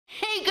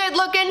pretty good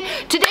looking.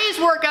 Today's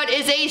workout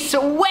is a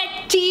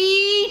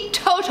sweaty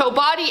total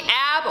body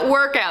ab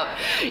workout.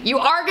 You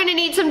are gonna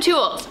need some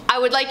tools. I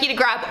would like you to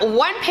grab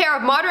one pair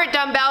of moderate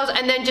dumbbells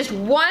and then just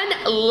one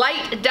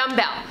light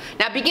dumbbell.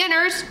 Now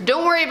beginners,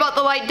 don't worry about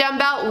the light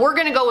dumbbell. We're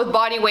gonna go with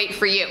body weight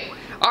for you.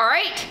 All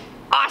right,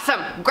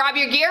 awesome. Grab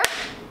your gear,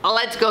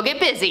 let's go get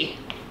busy.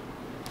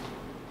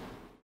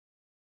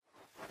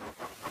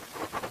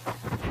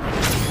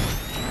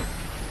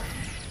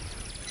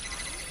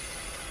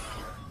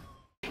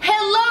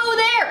 Hello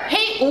there,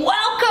 hey,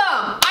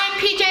 welcome. I'm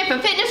PJ from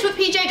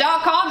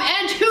fitnesswithpj.com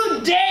and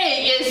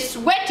today is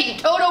sweaty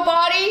total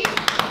body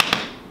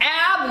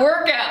ab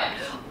workout.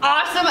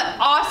 Awesome,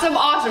 awesome,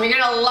 awesome. You're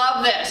gonna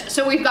love this.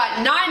 So we've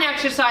got 9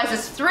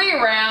 exercises, 3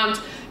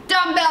 rounds,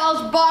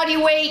 dumbbells, body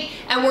weight,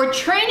 and we're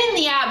training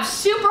the abs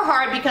super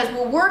hard because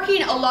we're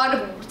working a lot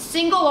of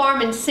single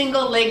arm and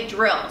single leg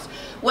drills.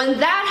 When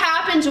that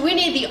happens, we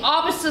need the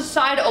opposite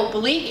side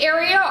oblique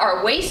area,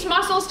 our waist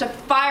muscles, to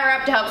fire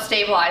up to help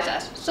stabilize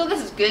us. So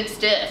this is good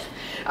stuff.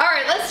 All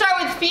right, let's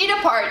start with feet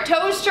apart,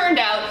 toes turned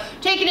out,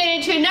 taking it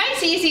into a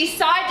nice, easy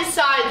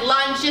side-to-side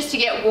lunge just to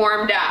get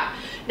warmed up.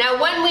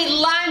 Now when we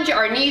lunge,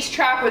 our knees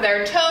track with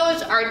our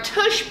toes, our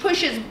tush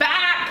pushes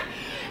back,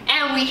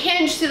 and we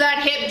hinge to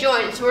that hip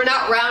joint so we're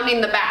not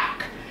rounding the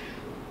back.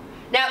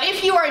 Now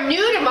if you are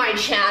new to my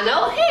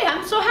channel, hey,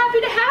 I'm so happy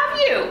to have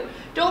you.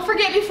 Don't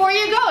forget before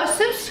you go,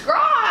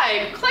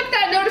 subscribe, click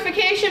that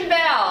notification bell.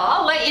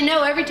 I'll let you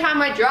know every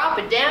time I drop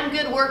a damn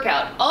good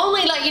workout.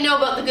 Only let you know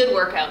about the good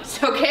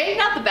workouts, okay?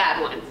 Not the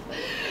bad ones.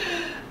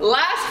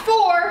 Last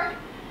 4.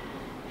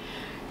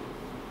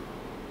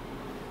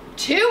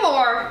 2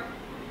 more.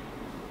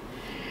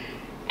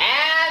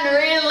 And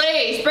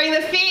release. Bring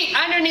the feet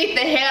underneath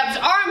the hips,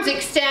 arms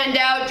extend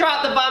out,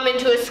 drop the bum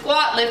into a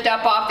squat, lift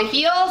up off the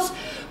heels.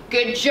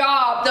 Good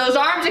job. Those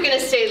arms are gonna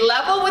stay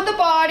level with the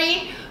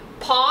body.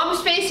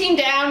 Palms facing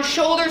down,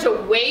 shoulders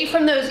away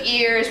from those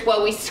ears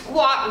while we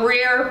squat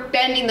rear,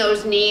 bending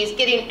those knees,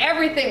 getting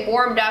everything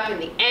warmed up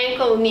in the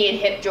ankle, knee, and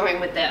hip joint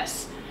with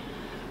this.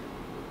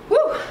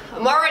 Whew,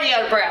 I'm already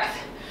out of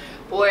breath.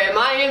 Boy, am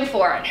I in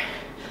for it.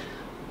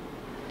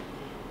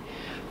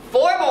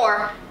 4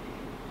 more.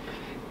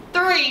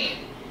 3,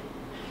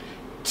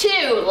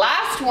 2,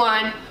 last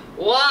one.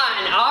 1.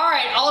 All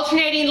right,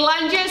 alternating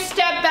lunges,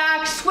 step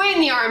back,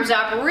 swing the arms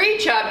up,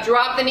 reach up,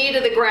 drop the knee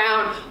to the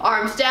ground,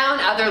 arms down,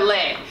 other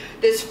leg.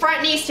 This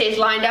front knee stays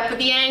lined up with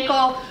the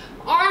ankle.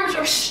 Arms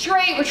are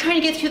straight. We're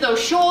trying to get through those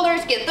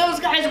shoulders, get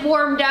those guys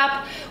warmed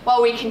up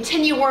while we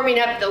continue warming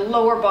up the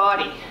lower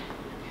body.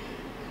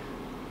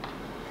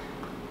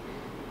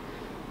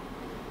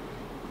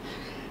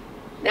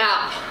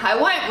 Now, I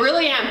went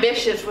really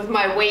ambitious with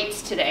my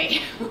weights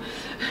today.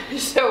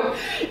 So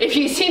if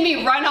you see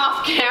me run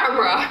off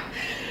camera,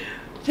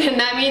 then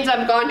that means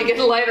I'm going to get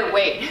a lighter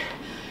weight.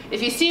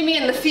 If you see me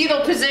in the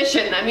fetal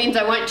position, that means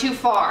I went too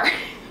far.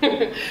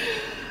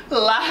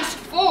 Last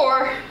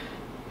 4,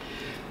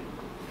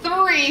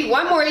 3,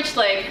 1 more each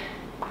leg.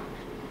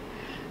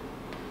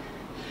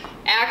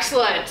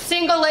 Excellent.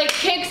 Single leg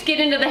kicks,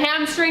 get into the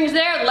hamstrings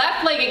there.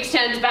 Left leg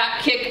extends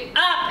back, kick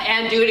up,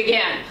 and do it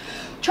again.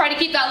 Try to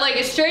keep that leg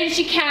as straight as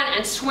you can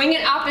and swing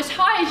it up as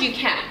high as you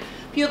can.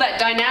 Feel that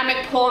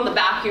dynamic pull in the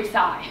back of your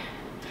thigh.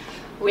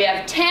 We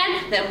have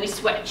 10, then we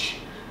switch.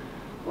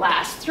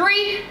 Last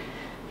 3,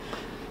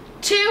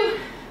 2,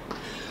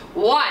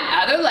 1.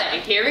 Other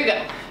leg, here we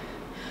go.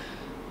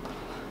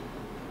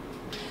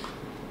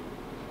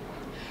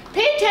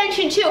 Pay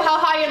attention to how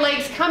high your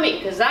leg's coming,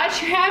 because that's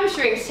your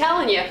hamstrings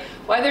telling you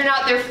whether or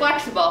not they're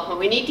flexible. And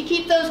we need to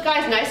keep those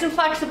guys nice and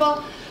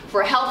flexible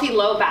for a healthy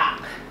low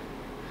back.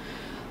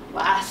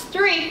 Last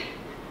 3,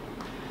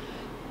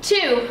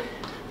 2,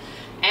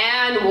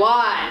 and 1.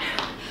 All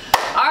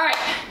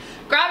right,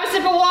 grab a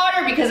sip of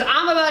water because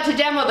I'm about to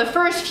demo the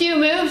first few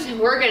moves and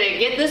we're gonna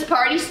get this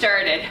party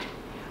started.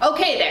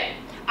 Okay there,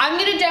 I'm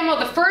gonna demo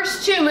the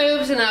first 2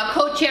 moves and then I'll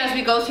coach you as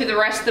we go through the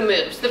rest of the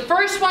moves. The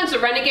first one's the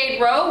Renegade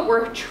row.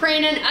 We're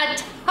training a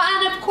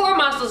ton of core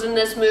muscles in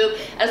this move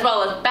as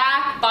well as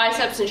back,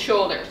 biceps, and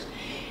shoulders.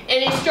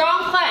 In a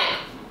strong plank,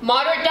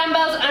 moderate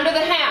dumbbells under the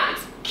hands.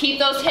 Keep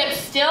those hips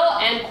still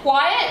and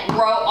quiet,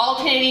 row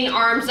alternating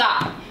arms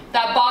up. If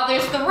that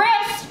bothers the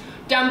wrist,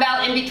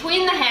 dumbbell in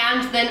between the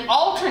hands, then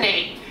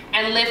alternate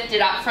and lift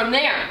it up from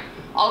there.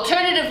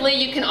 Alternatively,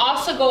 you can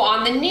also go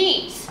on the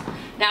knees.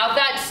 Now if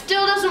that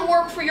still doesn't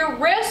work for your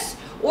wrists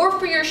or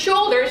for your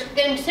shoulders,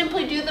 then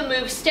simply do the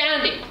move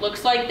standing.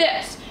 Looks like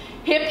this.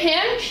 Hip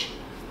hinge,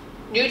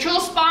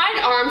 neutral spine,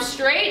 arms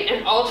straight,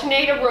 and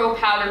alternate a row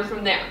pattern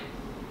from there.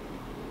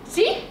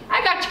 See,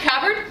 I got you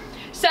covered.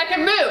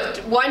 Second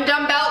move, 1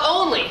 dumbbell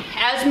only.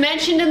 As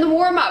mentioned in the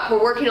warm-up,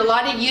 we're working a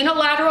lot of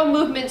unilateral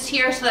movements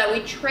here so that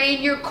we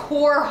train your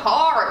core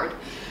hard.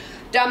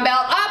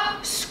 Dumbbell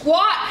up,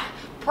 squat,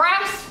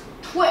 press,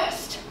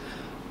 twist.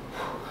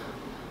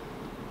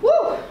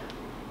 Woo!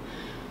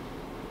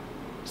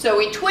 So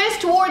we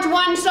twist towards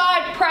one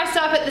side, press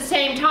up at the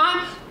same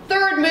time.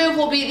 Third move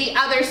will be the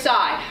other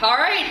side, all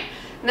right?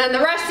 And then the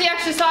rest of the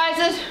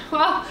exercises,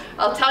 well,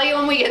 I'll tell you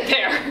when we get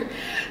there.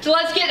 So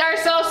let's get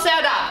ourselves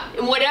set up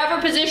in whatever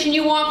position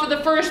you want for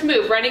the first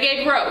move.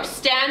 Renegade row.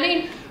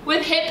 Standing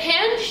with hip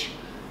hinge,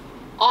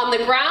 on the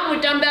ground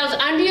with dumbbells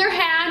under your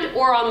hand,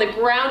 or on the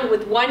ground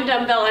with one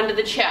dumbbell under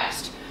the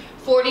chest.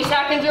 40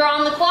 seconds are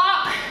on the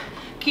clock.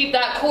 Keep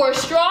that core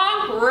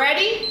strong.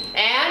 Ready,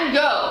 and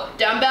go.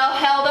 Dumbbell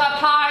held up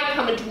high,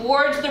 coming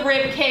towards the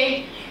rib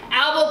cage.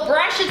 Elbow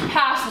brushes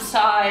past the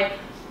side.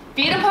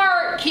 Feet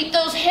apart. Keep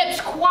those hips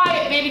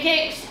quiet, baby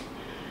cakes.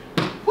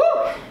 Woo!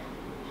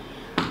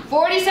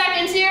 40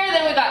 seconds here,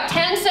 then we've got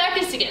 10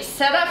 seconds to get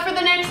set up for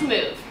the next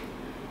move.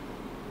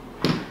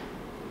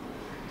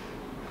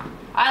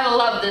 I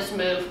love this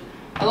move.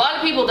 A lot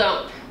of people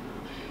don't.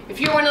 If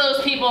you're one of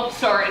those people,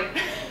 sorry.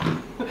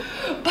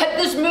 But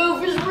this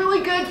move is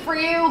really good for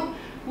you.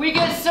 We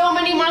get so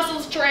many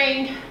muscles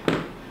trained.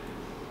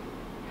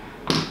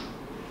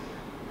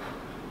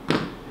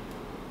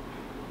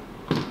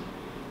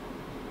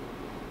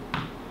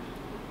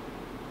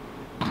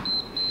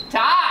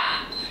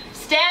 Time.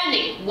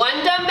 Standing,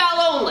 one dumbbell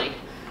only.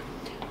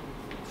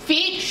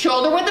 Feet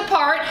shoulder width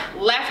apart,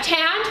 left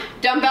hand,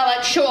 dumbbell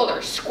at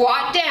shoulder.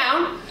 Squat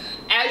down.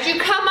 As you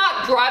come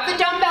up, drive the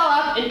dumbbell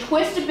up and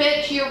twist a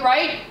bit to your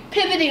right,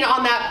 pivoting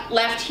on that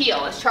left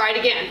heel. Let's try it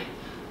again.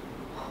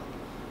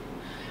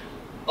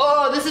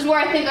 Oh, this is where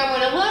I think I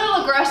went a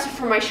little aggressive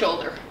for my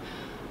shoulder.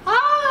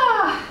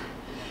 Ah!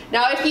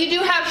 Now, if you do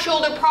have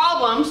shoulder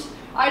problems,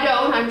 I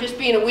don't, I'm just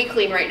being a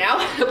weakling right now,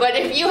 but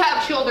if you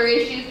have shoulder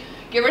issues,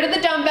 get rid of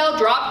the dumbbell,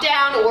 drop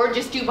down, or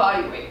just do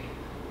body weight.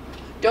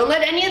 Don't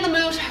let any of the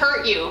moves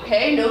hurt you,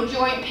 okay? No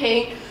joint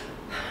pain.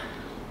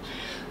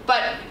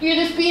 But you're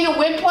just being a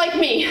wimp like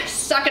me.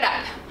 Suck it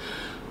up.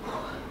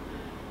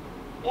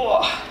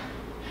 Oh.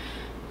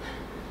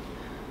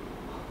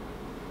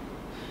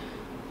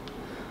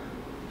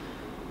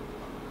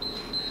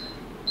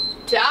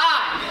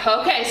 Time.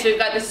 Okay, so we've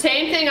got the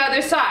same thing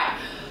other side.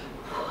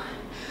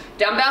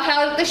 Dumbbell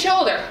held at the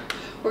shoulder.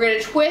 We're going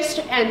to twist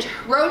and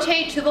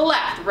rotate to the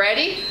left.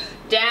 Ready?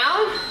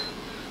 Down,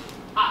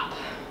 up.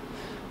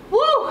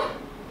 Woo!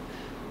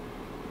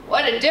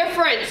 What a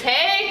difference,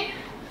 hey?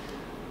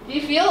 Do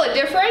you feel a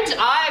difference?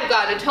 I've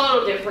got a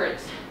total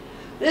difference.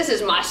 This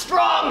is my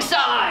strong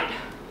side.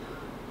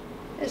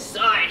 This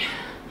side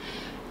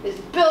is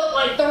built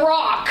like the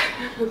rock.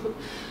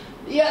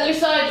 The other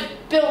side is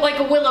built like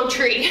a willow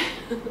tree.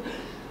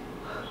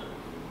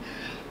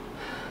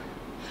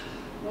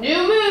 New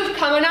move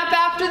coming up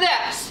after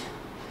this.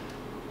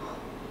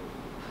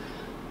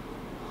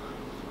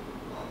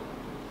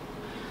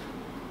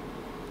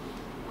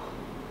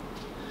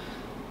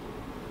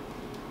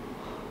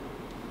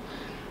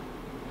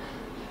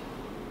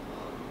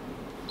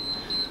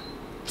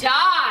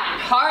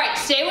 Time. All right,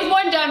 stay with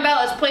one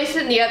dumbbell. Let's place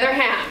it in the other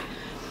hand.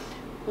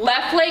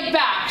 Left leg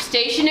back,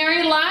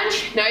 stationary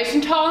lunge, nice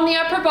and tall in the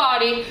upper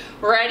body.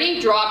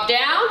 Ready? Drop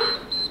down,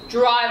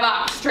 drive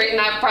up, straighten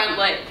that front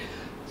leg.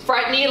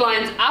 Front knee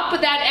lines up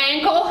with that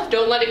ankle.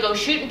 Don't let it go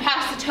shooting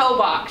past the toe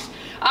box.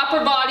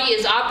 Upper body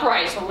is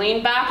upright, so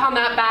lean back on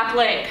that back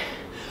leg.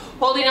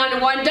 Holding on to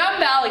one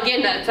dumbbell,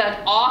 again, that's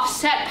that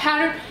offset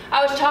pattern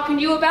I was talking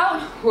to you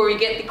about, where we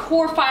get the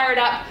core fired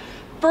up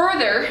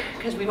further,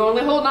 because we've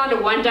only hold on to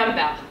one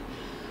dumbbell.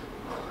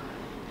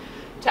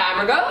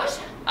 Timer goes,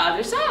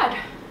 other side.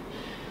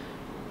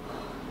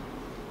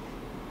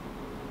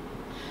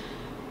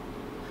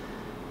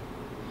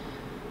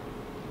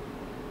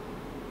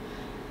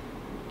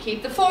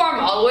 Keep the form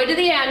all the way to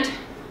the end.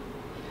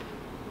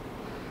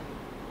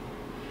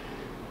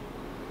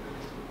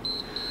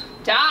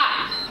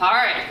 Time. All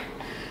right,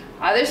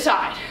 other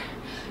side.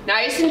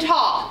 Nice and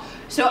tall.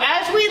 So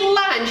as we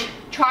lunge,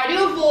 try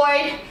to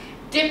avoid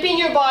dipping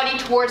your body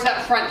towards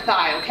that front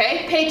thigh,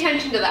 okay? Pay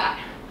attention to that.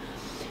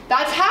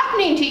 That's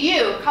happening to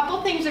you. A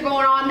couple things are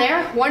going on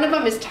there. One of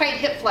them is tight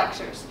hip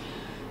flexors.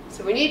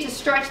 So we need to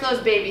stretch those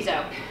babies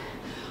out.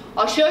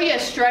 I'll show you a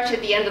stretch at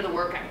the end of the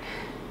workout.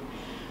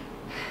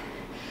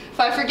 If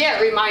I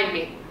forget, remind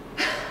me.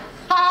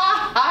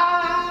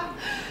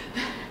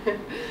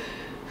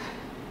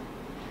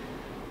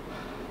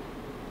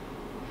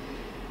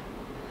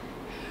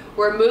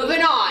 We're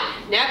moving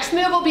on. Next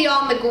move will be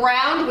on the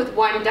ground with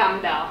one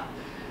dumbbell.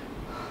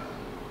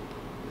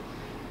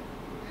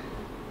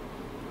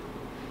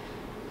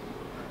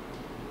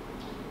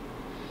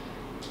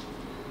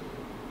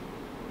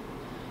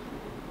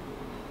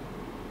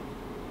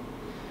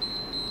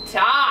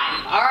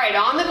 Time. All right,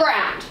 on the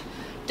ground.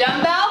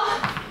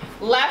 Dumbbell,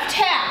 left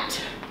hand.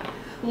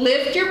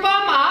 Lift your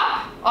bum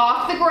up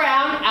off the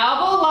ground.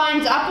 Elbow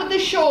lines up with the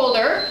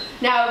shoulder.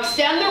 Now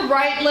extend the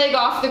right leg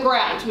off the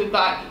ground. So we've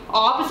got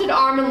opposite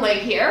arm and leg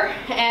here.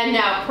 And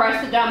now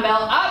press the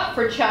dumbbell up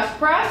for chest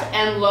press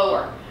and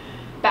lower.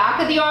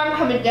 Back of the arm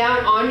coming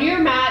down onto your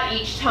mat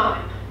each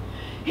time.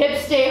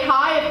 Hips stay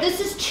high. If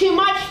this is too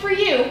much for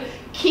you,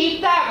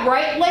 keep that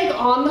right leg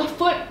on the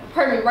foot,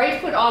 right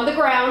foot on the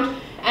ground,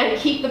 and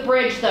keep the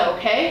bridge though,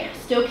 okay?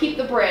 Still keep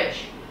the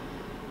bridge.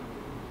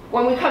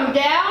 When we come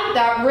down,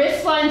 that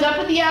wrist lines up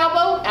with the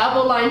elbow,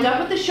 elbow lines up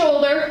with the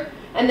shoulder,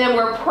 and then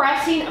we're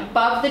pressing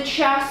above the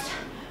chest,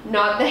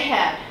 not the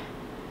head.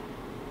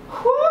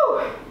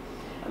 Whew.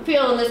 I'm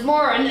feeling this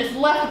more in this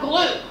left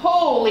glute.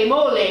 Holy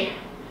moly.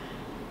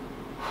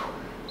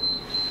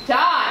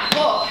 Time.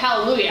 Oh,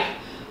 hallelujah.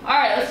 All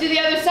right, let's do the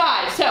other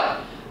side.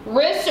 So,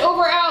 wrist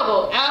over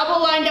elbow,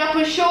 elbow lined up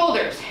with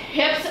shoulders,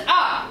 hips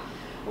up,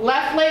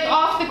 left leg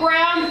off the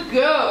ground,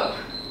 go.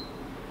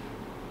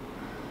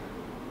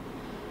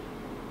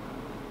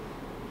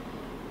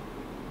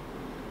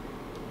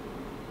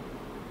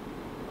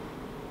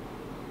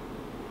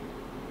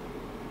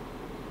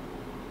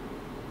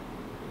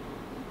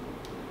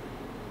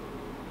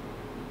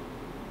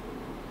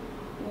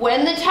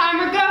 When the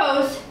timer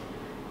goes,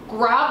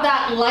 grab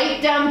that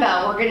light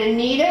dumbbell. We're gonna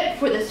need it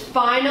for this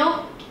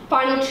final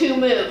 2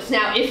 moves.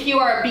 Now, if you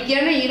are a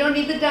beginner, you don't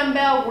need the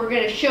dumbbell. We're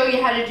gonna show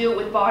you how to do it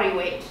with body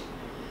weight.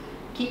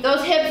 Keep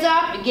those hips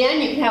up.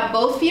 Again, you can have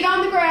both feet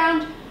on the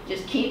ground.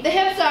 Just keep the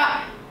hips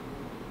up.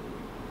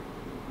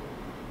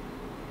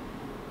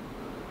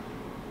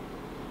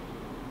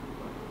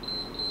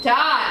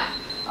 Time.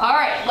 All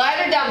right,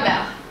 lighter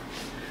dumbbell.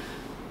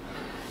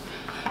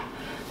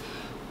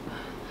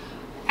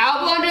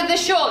 Elbow under the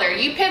shoulder.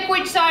 You pick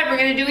which side. We're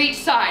going to do each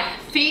side.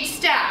 Feet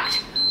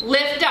stacked.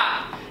 Lift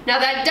up. Now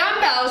that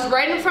dumbbell is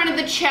right in front of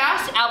the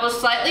chest. Elbows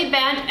slightly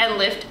bent and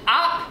lift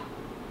up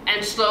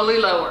and slowly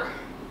lower.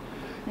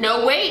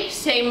 No weight,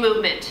 same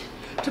movement.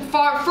 To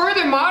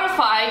further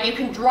modify, you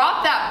can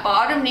drop that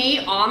bottom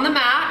knee on the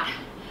mat.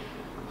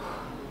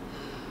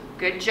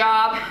 Good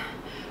job.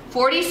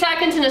 40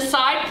 seconds in a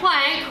side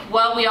plank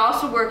while we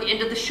also work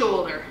into the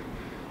shoulder.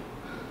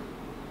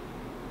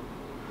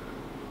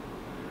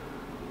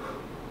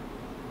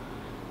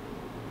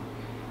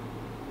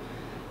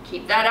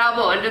 Keep that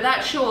elbow under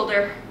that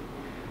shoulder.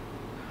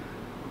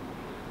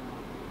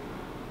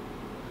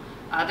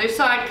 Other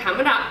side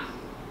coming up.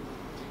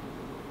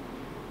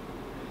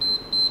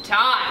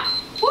 Time.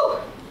 Woo.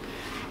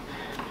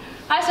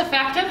 That's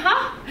effective,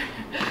 huh?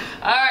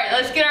 All right,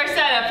 let's get our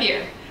setup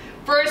here.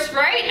 First,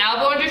 right,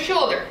 elbow under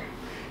shoulder.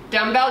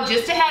 Dumbbell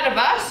just ahead of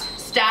us.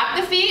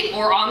 Stack the feet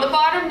or on the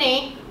bottom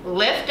knee.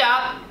 Lift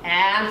up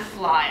and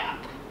fly up.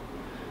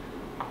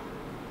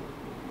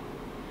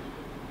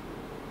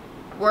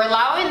 We're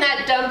allowing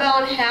that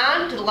dumbbell in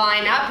hand to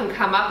line up and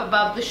come up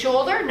above the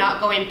shoulder,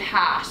 not going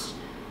past.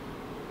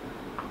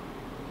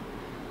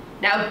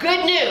 Now,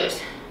 good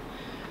news.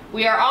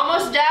 We are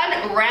almost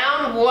done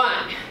round 1.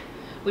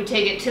 We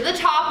take it to the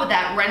top with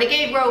that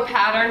Renegade row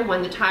pattern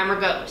when the timer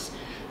goes.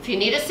 If you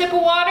need a sip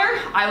of water,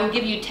 I will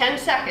give you 10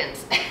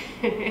 seconds.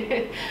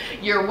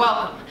 You're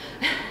welcome.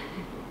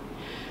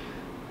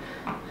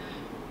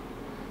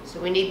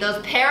 So we need those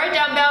pair of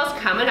dumbbells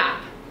coming up.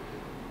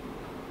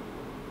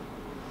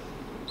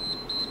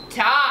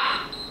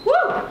 Time. Woo!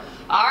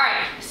 All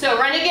right, so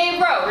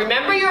Renegade row.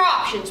 Remember your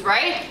options,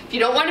 right? If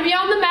you don't want to be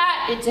on the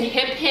mat, it's a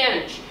hip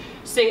hinge,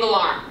 single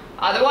arm.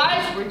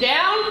 Otherwise, we're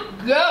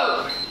down,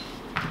 go.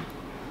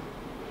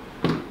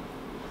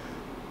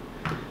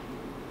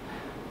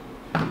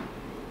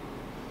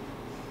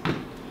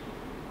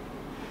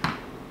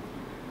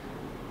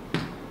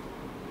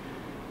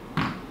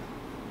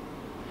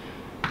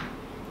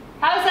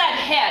 How's that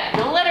head?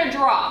 Don't let her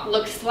drop.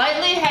 Look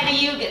slightly ahead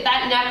of you, get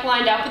that neck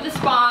lined up with the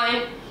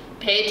spine.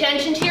 Pay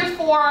attention to your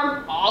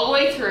form all the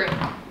way through.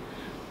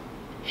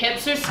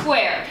 Hips are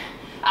squared.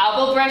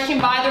 Elbow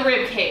brushing by the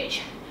rib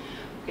cage.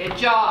 Good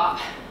job.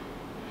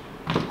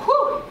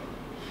 Whew.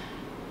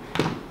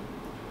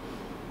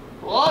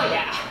 Oh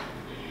yeah.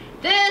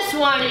 This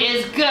one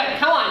is good.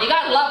 Come on, you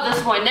gotta love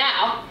this one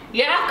now.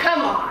 Yeah,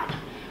 come on.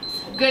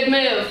 Good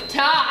move.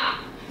 Time.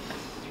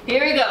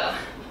 Here we go.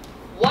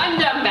 1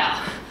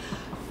 dumbbell.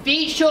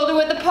 Feet shoulder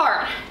width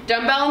apart.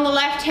 Dumbbell in the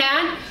left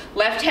hand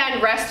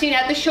resting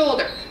at the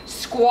shoulder.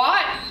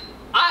 Squat,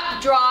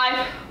 up,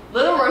 drive,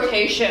 little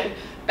rotation,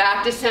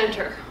 back to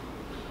center.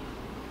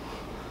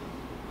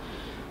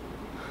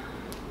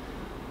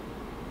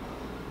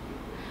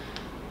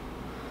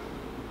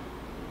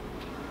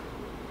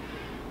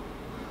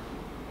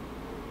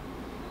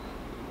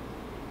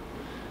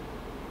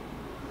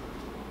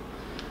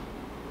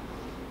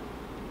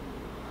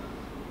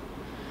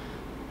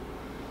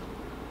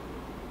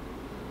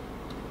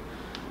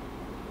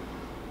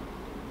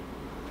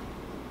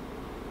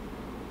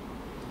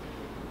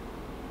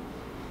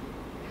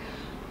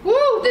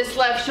 Woo, this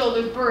left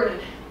shoulder's burning.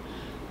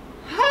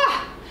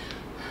 Ah.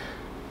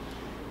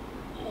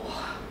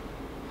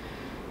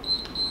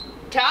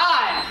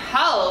 Time,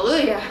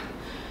 hallelujah.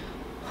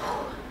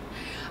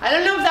 I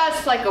don't know if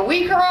that's like a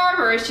weaker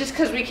arm or it's just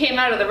because we came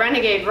out of the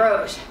Renegade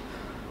rows.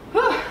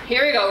 Whew.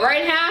 Here we go,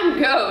 right hand,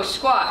 go,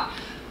 squat.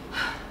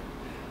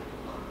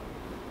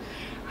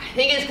 I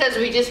think it's because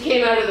we just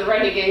came out of the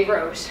Renegade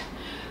rows.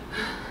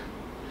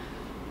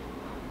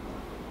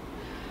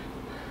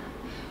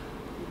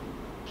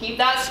 Keep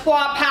that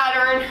squat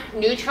pattern,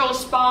 neutral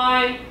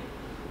spine,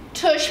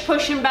 tush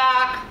pushing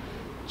back,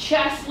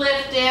 chest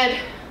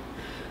lifted.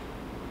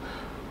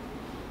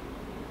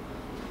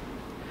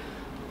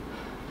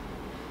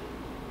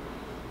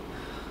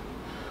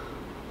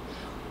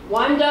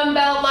 One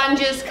dumbbell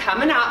lunges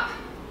coming up.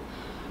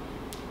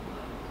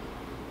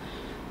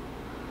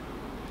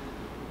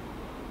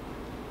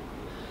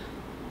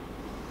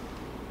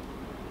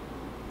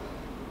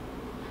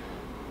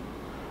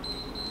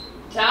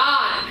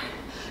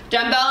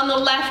 Dumbbell in the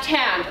left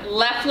hand,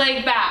 left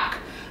leg back.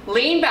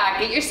 Lean back,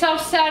 get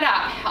yourself set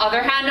up.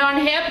 Other hand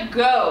on hip,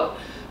 go.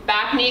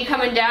 Back knee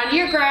coming down to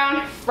your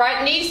ground.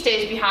 Front knee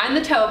stays behind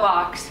the toe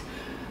box.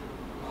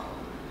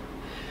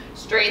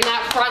 Straighten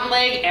that front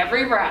leg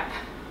every rep.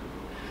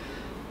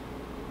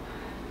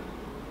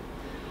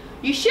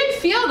 You should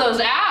feel those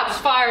abs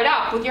fired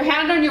up. With your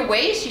hand on your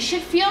waist, you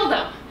should feel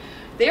them.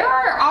 They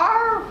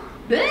are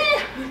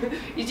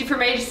easy for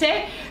me to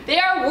say, they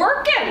are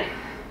working.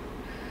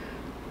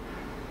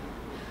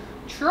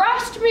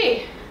 Trust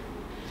me.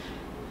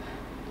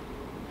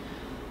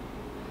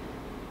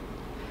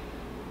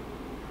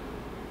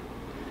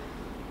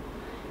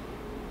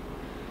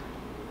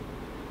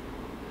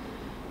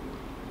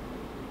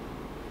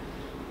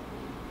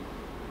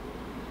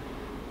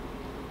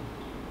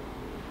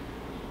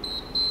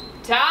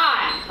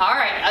 Time. All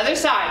right, other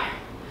side.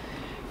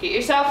 Get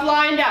yourself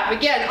lined up.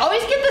 Again,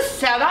 always get the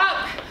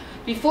setup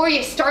before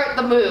you start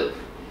the move.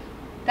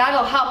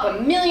 That'll help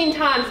a million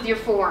times with your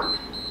form.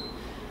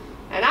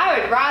 And I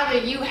would rather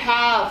you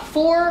have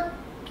 4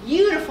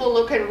 beautiful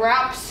looking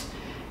reps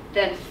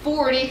than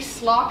 40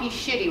 sloppy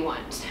shitty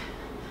ones.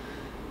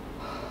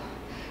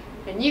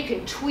 And you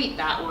can tweet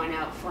that one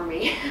out for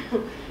me.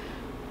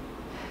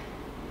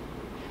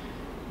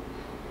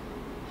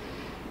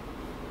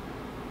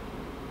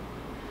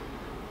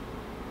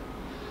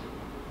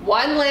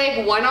 One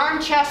leg, one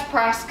arm chest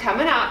press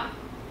coming up.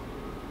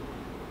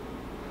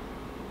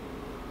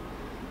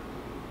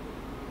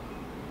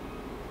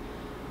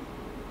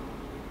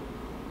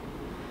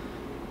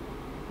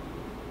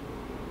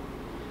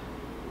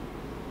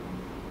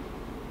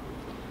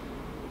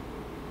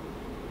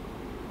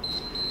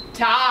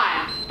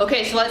 Time.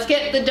 Okay, so let's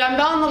get the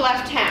dumbbell in the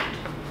left hand.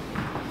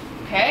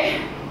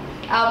 Okay,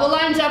 elbow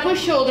lines up with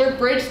shoulder,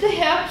 bridge the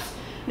hips.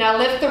 Now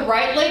lift the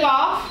right leg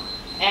off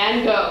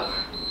and go.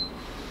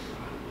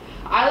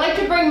 I like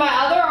to bring my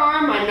other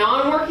arm, my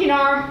non-working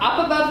arm,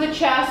 up above the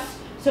chest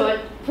so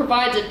it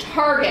provides a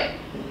target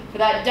for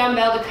that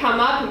dumbbell to come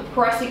up and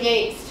press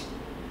against.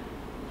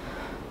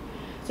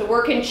 So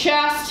working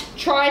chest,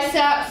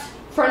 triceps,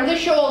 front of the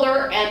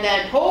shoulder, and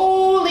then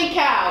holy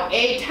cow,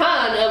 a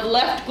ton of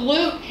left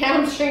glute,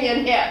 hamstring,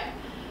 and hip.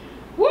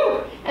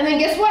 Woo! And then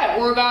guess what?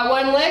 We've got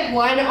one leg,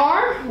 one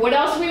arm. What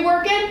else are we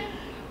working?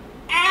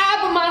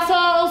 Ab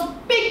muscles,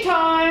 big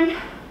time.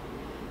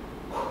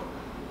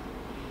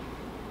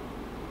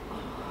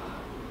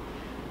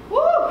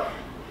 Woo!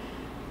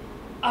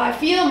 I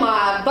feel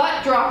my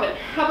butt dropping.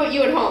 How about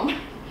you at home?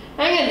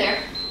 Hang in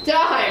there.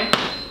 Time.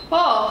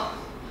 Oh,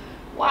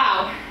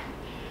 wow.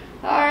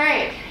 All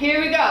right, here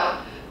we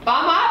go.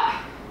 Bum up.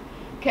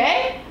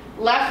 Okay,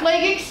 left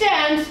leg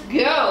extends.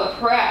 Go,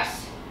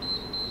 press.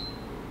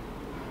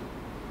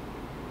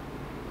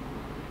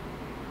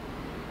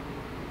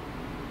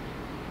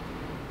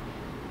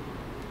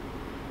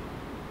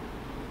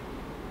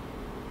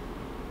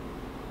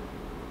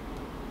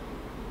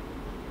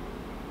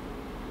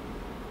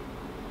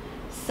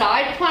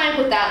 Side plank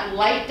with that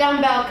light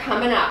dumbbell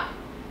coming up.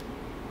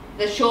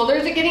 The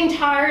shoulders are getting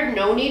tired,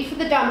 no need for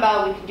the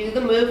dumbbell. We can do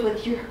the move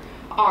with your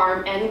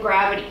arm and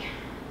gravity.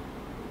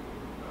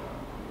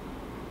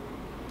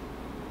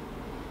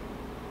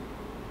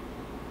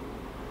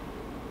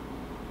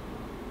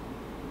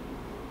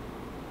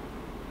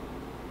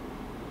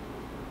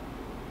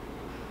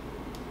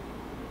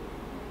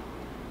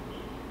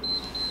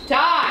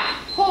 Time.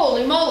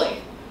 Holy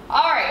moly.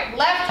 All right,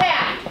 left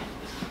hand.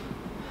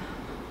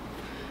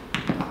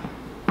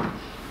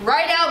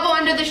 Right elbow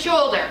under the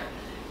shoulder.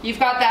 You've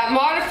got that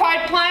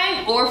modified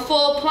plank or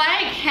full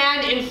plank,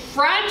 hand in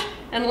front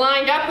and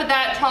lined up with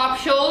that top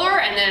shoulder,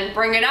 and then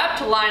bring it up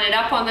to line it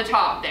up on the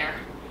top there.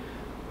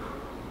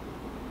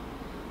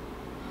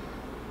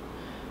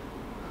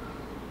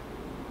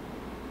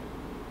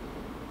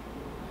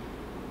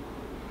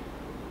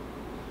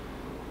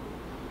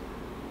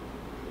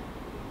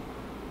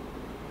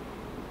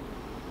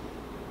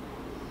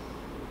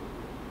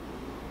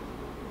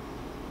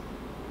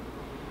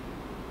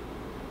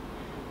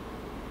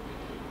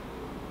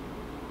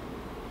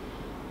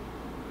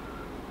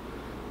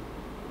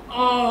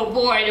 Oh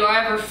boy, do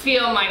I ever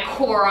feel my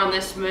core on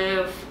this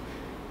move.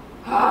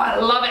 Oh, I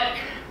love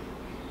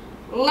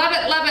it. Love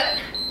it, love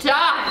it.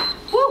 Done.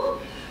 Woo.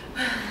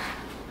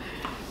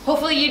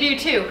 Hopefully you do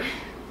too.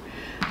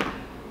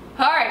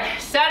 All right,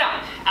 set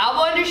up.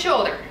 Elbow under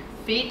shoulder.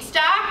 Feet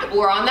stacked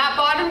or on that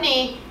bottom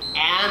knee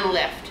and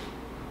lift.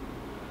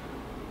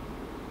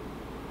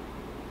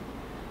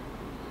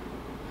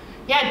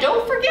 Yeah,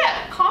 don't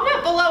forget,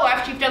 comment below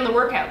after you've done the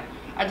workout.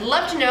 I'd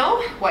love to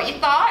know what you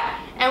thought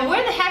and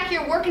where the heck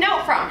you're working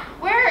out from.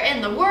 Where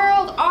in the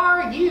world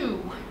are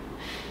you?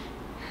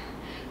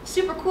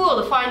 Super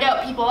cool to find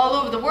out people all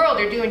over the world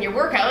are doing your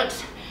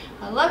workouts.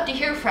 I'd love to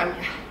hear from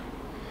you.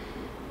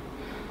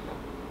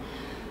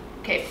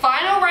 Okay,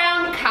 final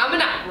round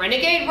coming up.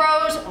 Renegade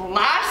rows.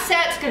 Last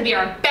set's gonna be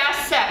our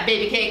best set,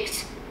 baby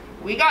cakes.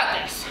 We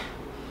got this.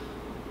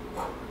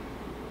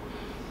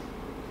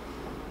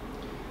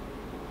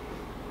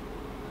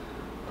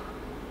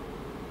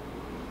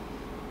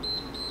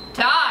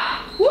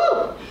 Time.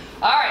 Woo!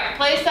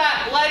 place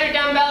that lighter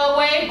dumbbell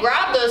away,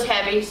 grab those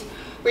heavies.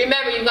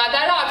 Remember, you've got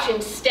that option,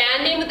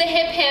 standing with the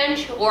hip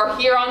hinge or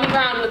here on the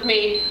ground with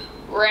me.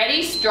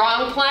 Ready,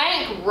 strong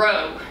plank,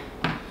 row.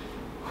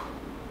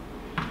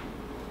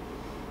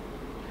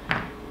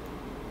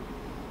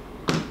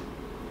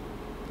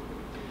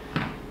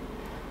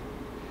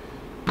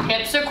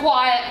 Hips are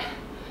quiet.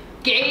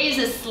 Gaze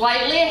is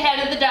slightly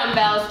ahead of the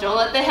dumbbells. Don't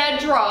let the head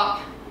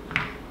drop.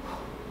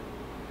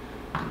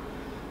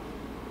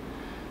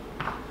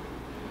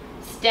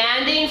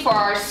 Standing for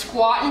our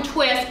squat and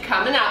twist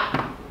coming up.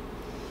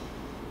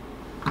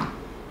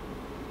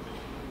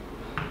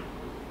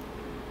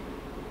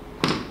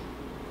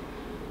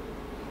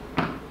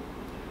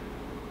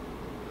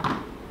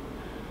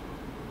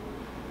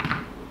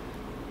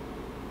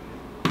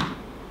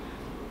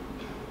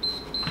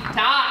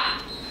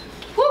 Time.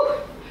 Whew.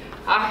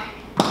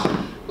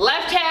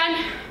 Left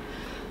hand,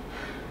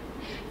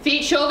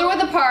 feet shoulder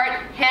width apart,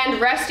 hand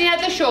resting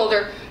at the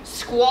shoulder,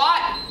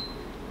 squat,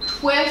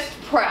 twist,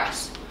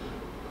 press.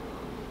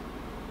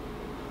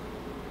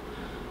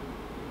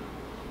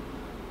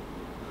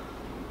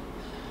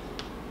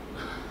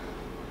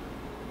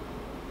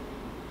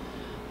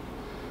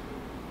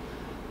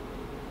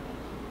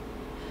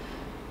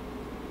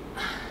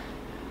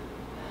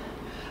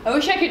 I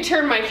wish I could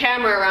turn my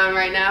camera around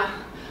right now.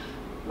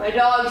 My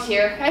dog's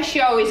here, as she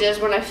always is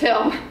when I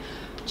film.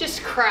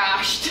 Just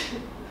crashed.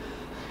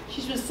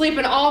 She's been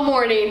sleeping all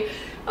morning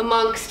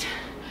amongst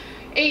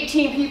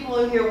 18 people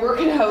in here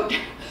working out.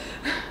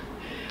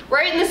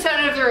 Right in the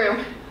center of the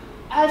room.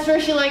 That's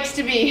where she likes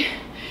to be.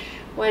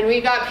 When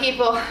we got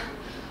people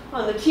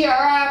on the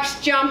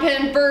TRX,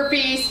 jumping,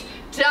 burpees,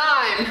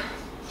 time.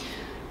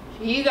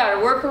 You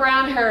gotta work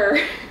around her.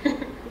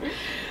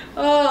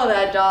 Oh,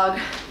 that dog.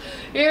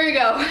 Here we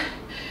go.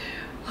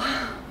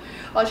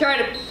 I'll try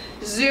to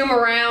zoom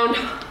around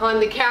on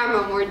the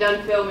camera when we're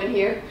done filming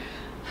here.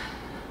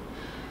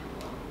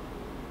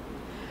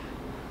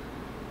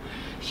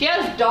 She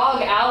has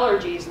dog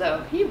allergies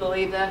though. Can you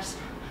believe this?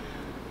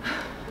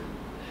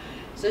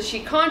 So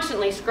she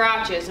constantly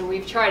scratches, and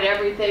we've tried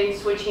everything,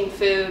 switching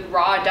food,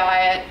 raw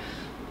diet,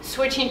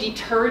 switching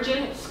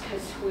detergents,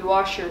 because we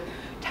wash her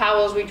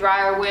towels we dry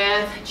her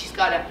with. She's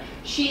got a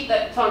sheet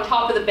that's on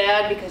top of the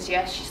bed because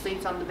yes, she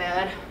sleeps on the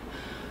bed.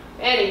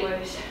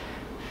 Anyways,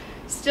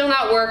 still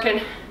not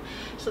working.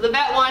 So the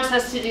vet wants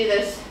us to do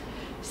this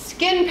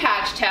skin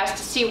patch test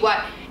to see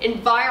what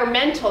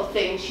environmental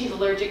things she's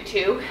allergic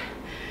to.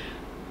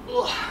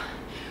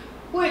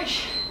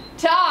 Which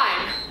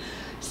time?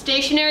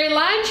 Stationary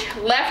lunge,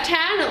 left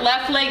hand,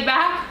 left leg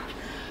back,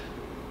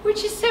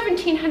 which is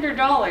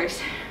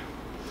 $1,700.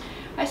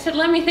 I said,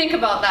 let me think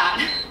about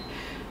that.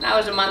 That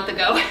was a month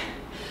ago.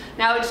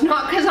 Now it's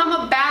not because I'm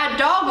a bad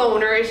dog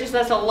owner, it's just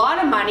that's a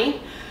lot of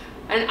money.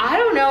 And I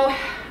don't know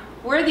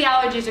where the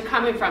allergies are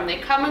coming from. They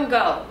come and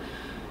go.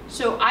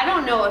 So I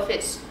don't know if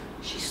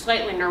she's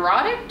slightly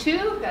neurotic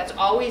too. That's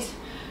always,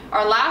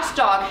 our last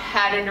dog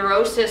had a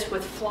neurosis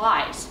with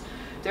flies.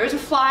 There's a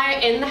fly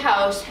in the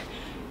house.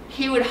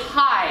 He would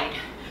hide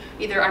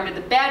either under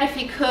the bed if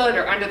he could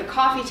or under the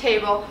coffee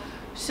table.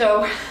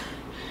 So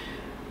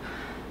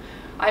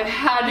I've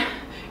had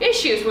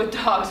issues with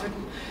dogs with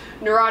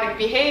neurotic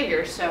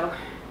behavior. So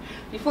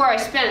before I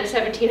spend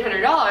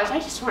 $1,700, I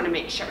just want to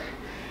make sure.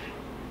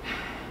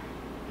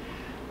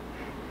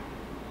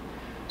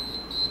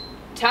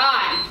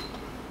 Time.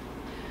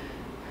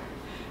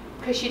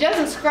 Because she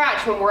doesn't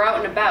scratch when we're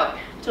out and about.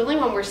 It's only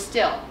when we're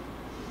still.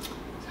 So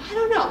I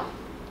don't know.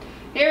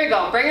 Here we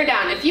go. Bring her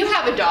down. If you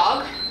have a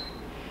dog,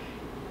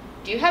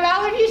 do you have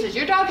allergies? Does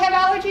your dog have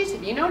allergies?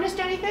 Have you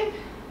noticed anything?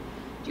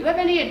 Do you have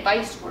any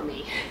advice for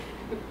me?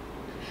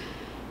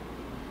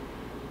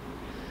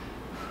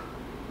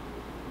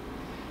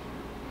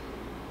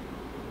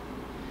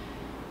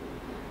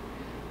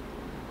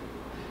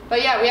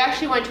 But yeah, we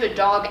actually went to a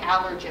dog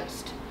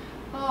allergist.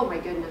 Oh my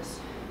goodness.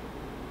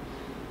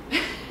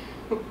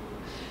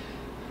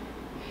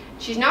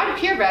 She's not a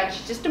purebred,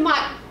 she's just a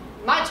mutt.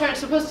 Mutts aren't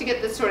supposed to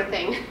get this sort of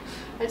thing.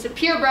 It's a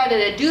purebred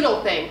and a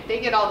doodle thing. They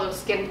get all those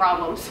skin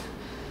problems.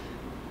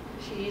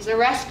 She's a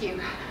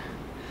rescue.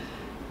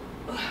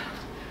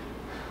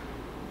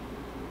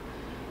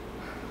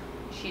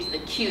 She's the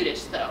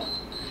cutest though.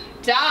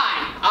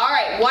 Time. All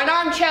right, one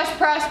arm chest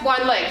press,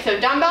 one leg. So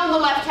dumbbell in the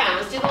left hand.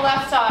 Let's do the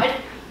left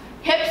side.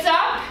 Hips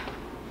up.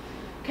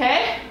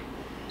 Okay.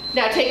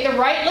 Now take the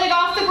right leg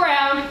off the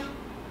ground.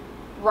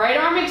 Right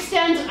arm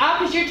extends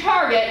up as your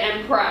target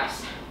and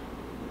press.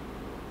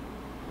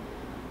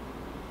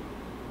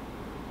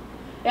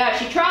 Yeah,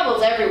 she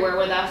travels everywhere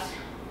with us.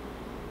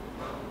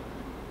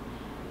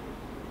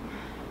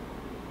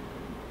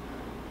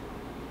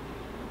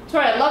 That's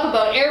what I love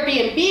about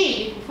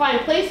Airbnb. You can find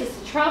places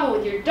to travel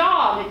with your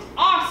dog. It's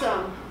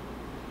awesome.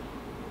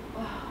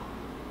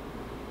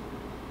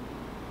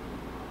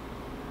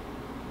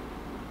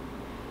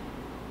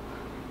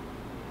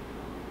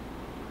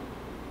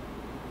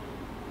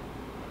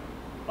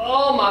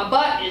 Oh, my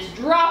butt is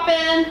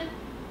dropping.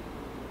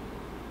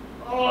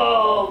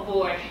 Oh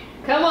boy.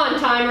 Come on,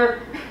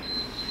 timer.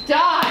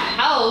 Die.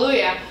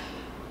 Hallelujah.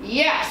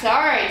 Yes,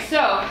 all right,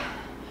 so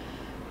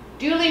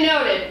duly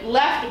noted,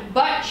 left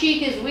butt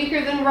cheek is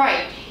weaker than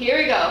right. Here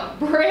we go,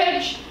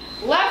 bridge,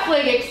 left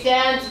leg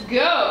extends,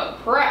 go,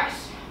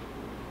 press.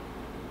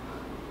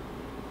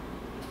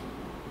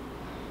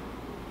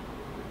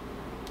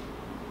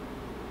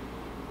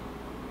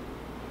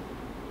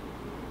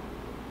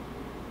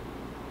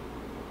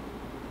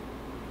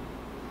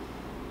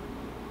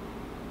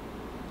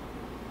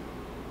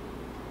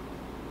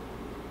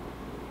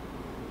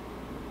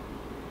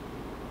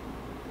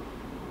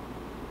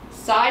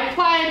 Side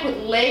plank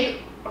with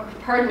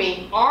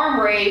arm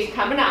raise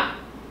coming up.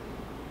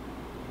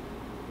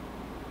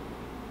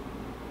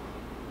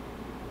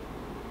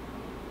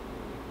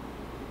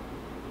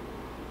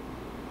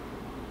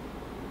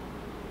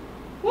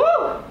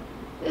 Woo!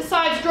 This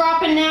side's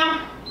dropping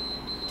now.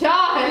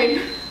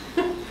 Time.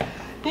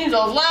 Needs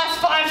those last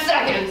 5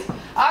 seconds.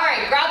 All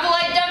right, grab the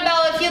light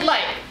dumbbell if you'd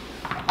like.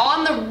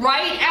 On the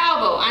right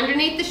elbow,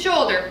 underneath the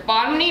shoulder,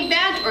 bottom knee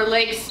bent or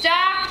legs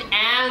stacked,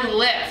 and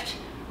lift.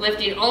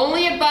 Lifting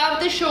only above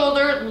the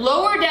shoulder,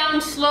 lower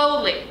down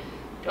slowly.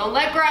 Don't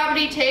let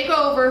gravity take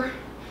over.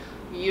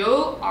 You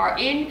are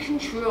in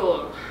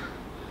control.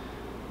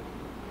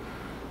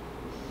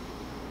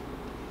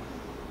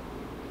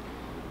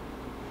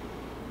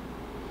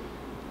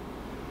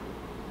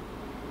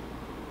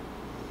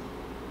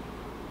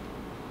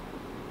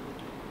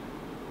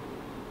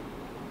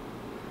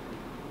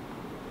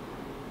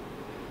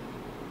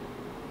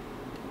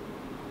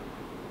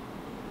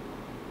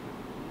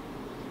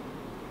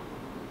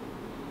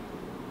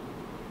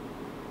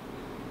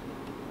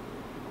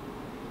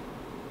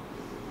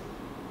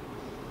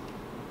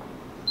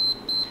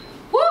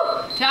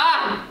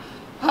 Time.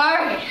 All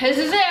right, this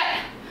is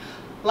it.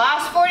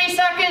 Last 40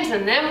 seconds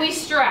and then we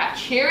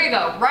stretch. Here we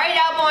go. Right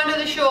elbow onto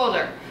the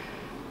shoulder.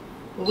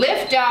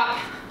 Lift up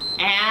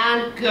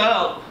and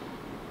go.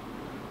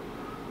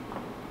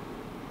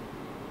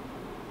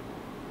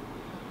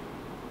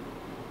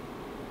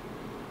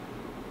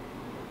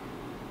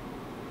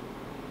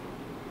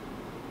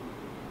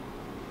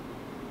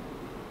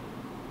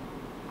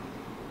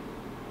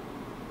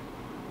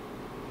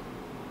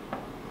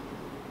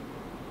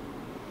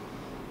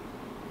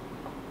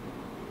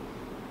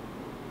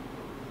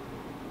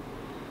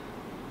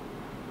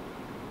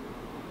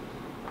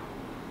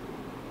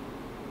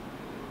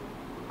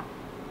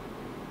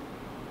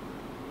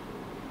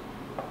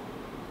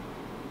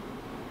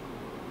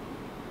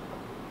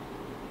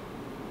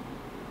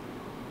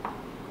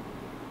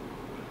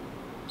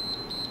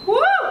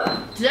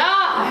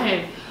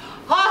 Done.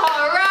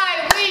 All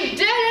right, we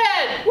did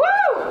it.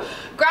 Woo!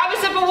 Grab a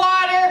sip of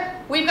water.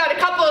 We've got a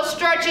couple of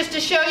stretches to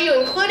show you,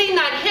 including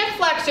that hip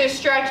flexor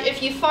stretch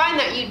if you find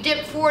that you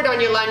dip forward on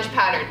your lunge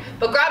pattern.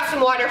 But grab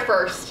some water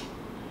first.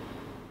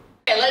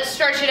 Okay, let's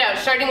stretch it out,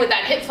 starting with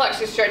that hip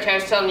flexor stretch I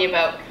was telling you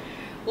about.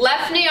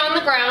 Left knee on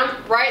the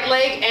ground, right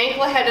leg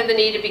ankle ahead of the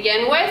knee to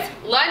begin with.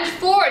 Lunge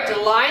forward to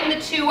line the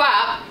two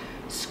up.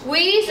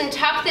 Squeeze and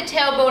tuck the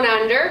tailbone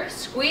under,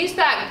 squeeze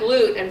that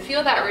glute and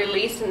feel that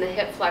release in the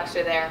hip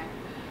flexor there.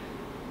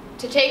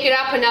 To take it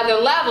up another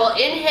level,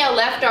 inhale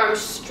left arm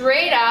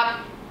straight up,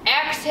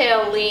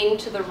 exhale lean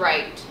to the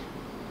right.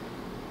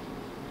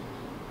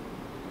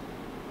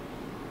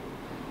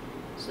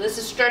 So this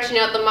is stretching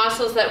out the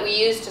muscles that we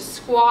use to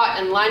squat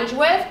and lunge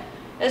with,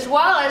 as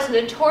well as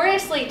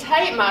notoriously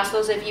tight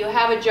muscles if you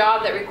have a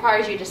job that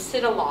requires you to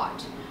sit a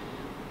lot.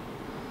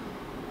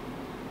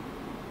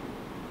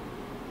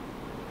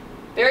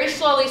 Very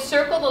slowly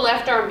circle the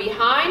left arm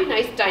behind,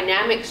 nice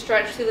dynamic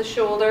stretch through the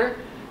shoulder.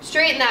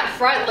 Straighten that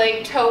front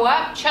leg, toe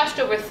up, chest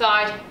over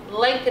thigh,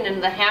 lengthen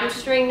into the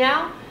hamstring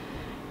now.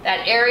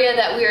 That area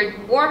that we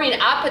were warming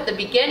up at the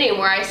beginning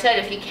where I said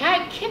if you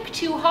can't kick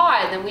too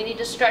high, then we need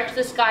to stretch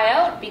this guy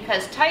out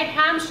because tight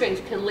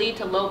hamstrings can lead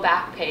to low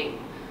back pain.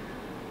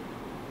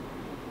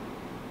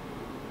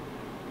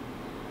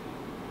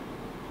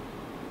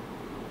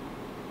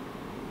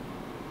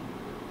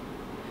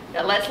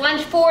 Now let's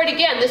lunge forward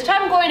again, this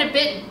time going a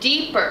bit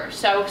deeper.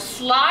 So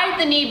slide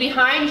the knee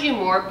behind you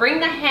more, bring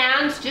the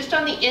hands just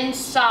on the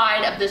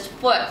inside of this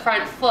foot,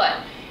 front foot,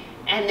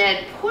 and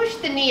then push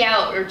the knee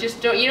out, or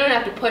just you don't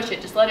have to push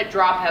it, just let it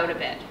drop out a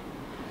bit.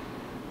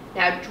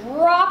 Now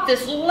drop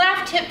this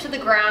left hip to the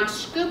ground,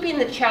 scooping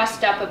the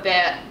chest up a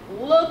bit,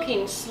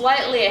 looking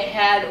slightly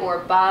ahead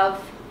or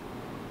above.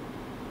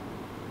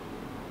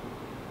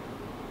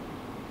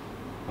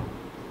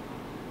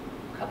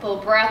 Couple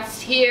of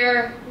breaths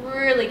here,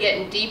 really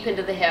getting deep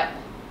into the hip.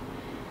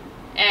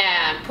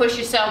 And push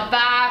yourself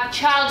back,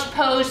 child's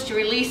pose to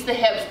release the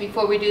hips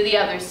before we do the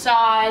other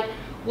side.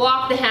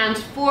 Walk the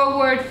hands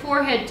forward,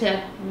 forehead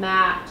to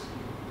mat.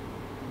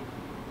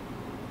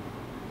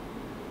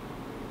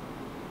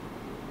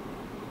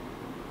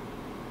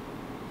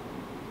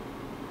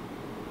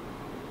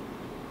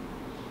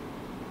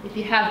 If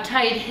you have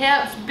tight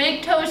hips,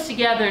 big toes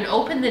together and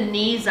open the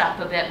knees up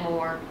a bit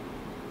more.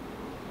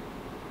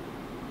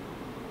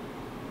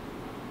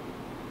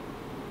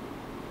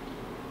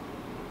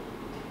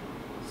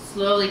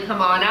 Slowly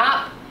come on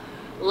up.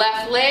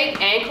 Left leg,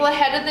 ankle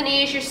ahead of the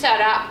knee as you're set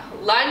up.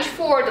 lunge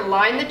forward to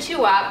line the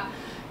two up.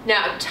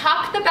 Now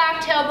tuck the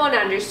back tailbone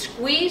under,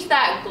 squeeze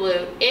that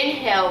glute.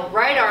 Inhale,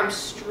 right arm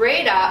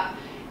straight up.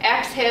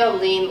 Exhale,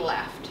 lean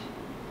left.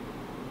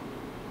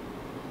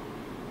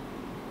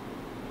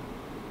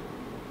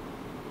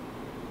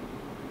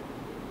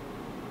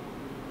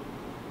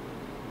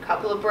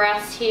 Couple of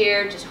breaths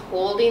here, just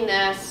holding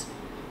this.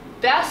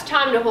 Best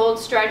time to hold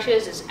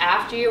stretches is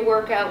after your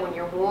workout when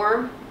you're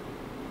warm.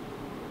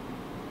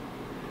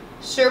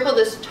 Circle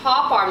this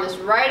top arm, this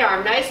right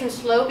arm, nice and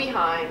slow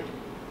behind.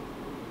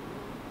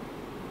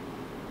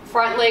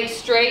 Front leg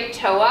straight,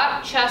 toe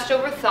up, chest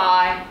over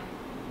thigh.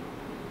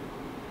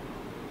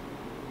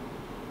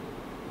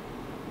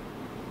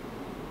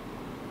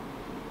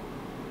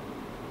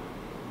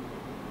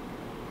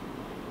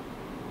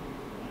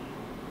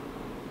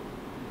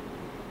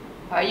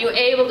 Are you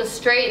able to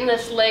straighten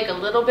this leg a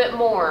little bit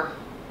more?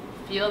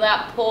 Feel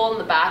that pull in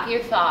the back of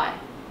your thigh.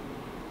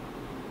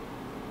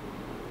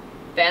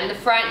 Bend the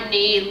front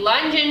knee,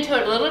 lunge into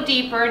it a little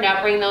deeper.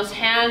 Now bring those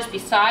hands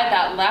beside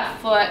that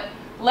left foot.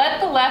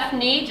 Let the left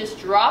knee just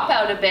drop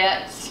out a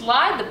bit.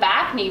 Slide the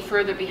back knee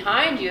further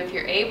behind you if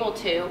you're able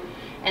to.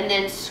 And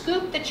then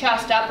scoop the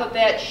chest up a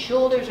bit,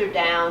 shoulders are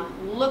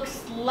down. Look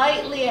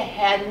slightly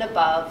ahead and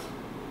above.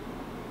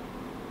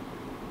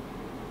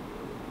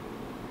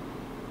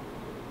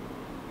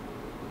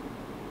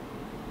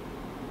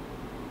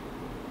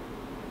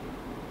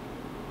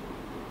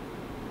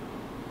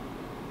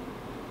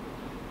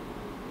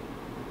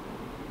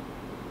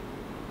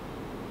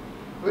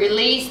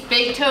 Release,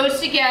 big toes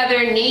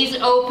together, knees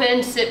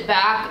open, sit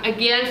back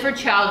again for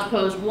child's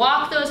pose.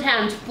 Walk those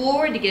hands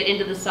forward to get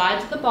into the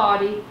sides of the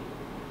body.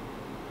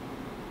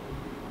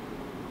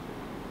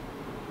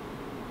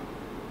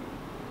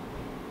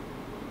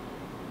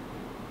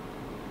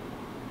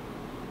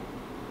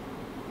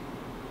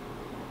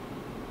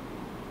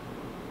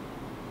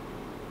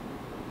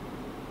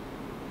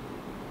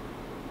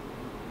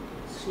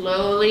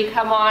 Slowly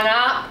come on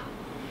up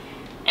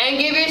and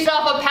give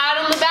yourself a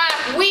pat on the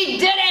back. We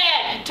did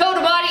it!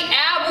 Total body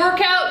ab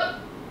workout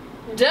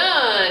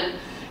done.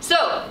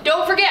 So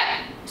don't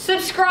forget,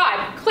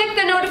 subscribe, click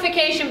the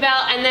notification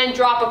bell, and then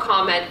drop a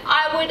comment.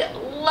 I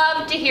would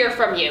love to hear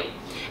from you.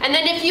 And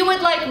then if you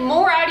would like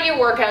more out of your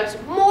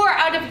workouts, more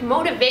out of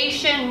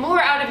motivation, more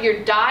out of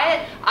your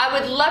diet, I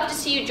would love to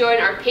see you join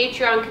our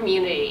Patreon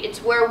community.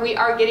 It's where we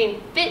are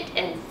getting fit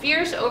and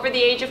fierce over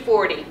the age of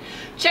 40.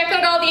 Check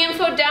out all the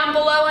info down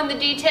below in the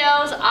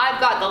details. I've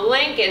got the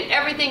link and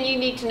everything you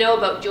need to know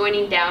about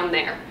joining down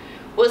there.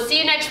 We'll see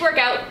you next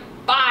workout.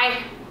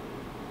 Bye.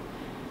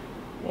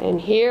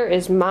 And here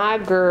is my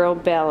girl,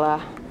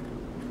 Bella.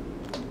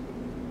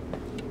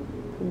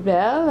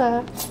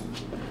 Bella.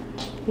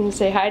 You can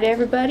say hi to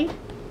everybody.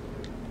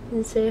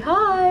 And say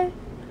hi.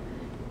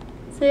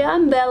 Say,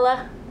 I'm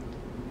Bella.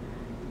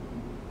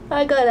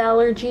 I got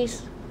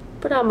allergies,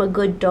 but I'm a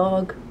good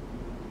dog.